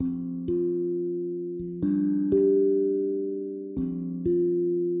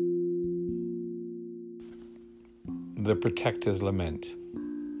The Protector's Lament.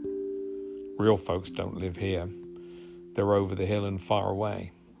 Real folks don't live here. They're over the hill and far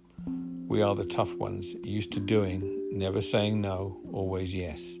away. We are the tough ones, used to doing, never saying no, always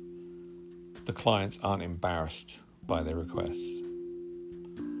yes. The clients aren't embarrassed by their requests.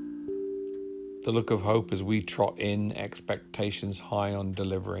 The look of hope as we trot in, expectations high on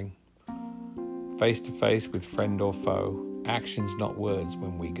delivering. Face to face with friend or foe, actions not words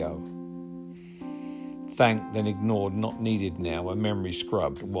when we go. Thanked then ignored, not needed now, a memory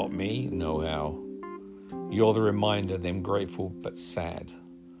scrubbed. What, me? No how. You're the reminder, them grateful but sad,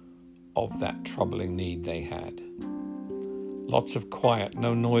 of that troubling need they had. Lots of quiet,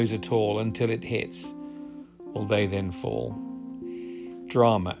 no noise at all, until it hits. Will they then fall?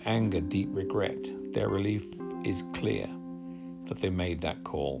 Drama, anger, deep regret. Their relief is clear that they made that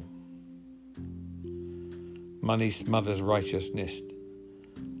call. Money smothers righteousness.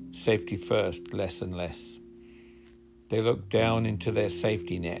 Safety first, less and less. They look down into their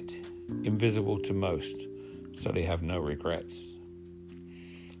safety net, invisible to most, so they have no regrets.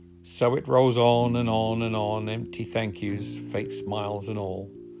 So it rolls on and on and on, empty thank yous, fake smiles and all.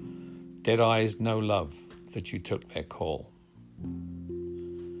 Dead eyes, no love that you took their call.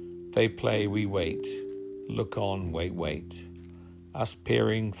 They play, we wait, look on, wait. Us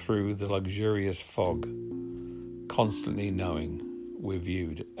peering through the luxurious fog, constantly knowing we're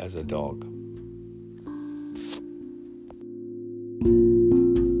viewed as a dog.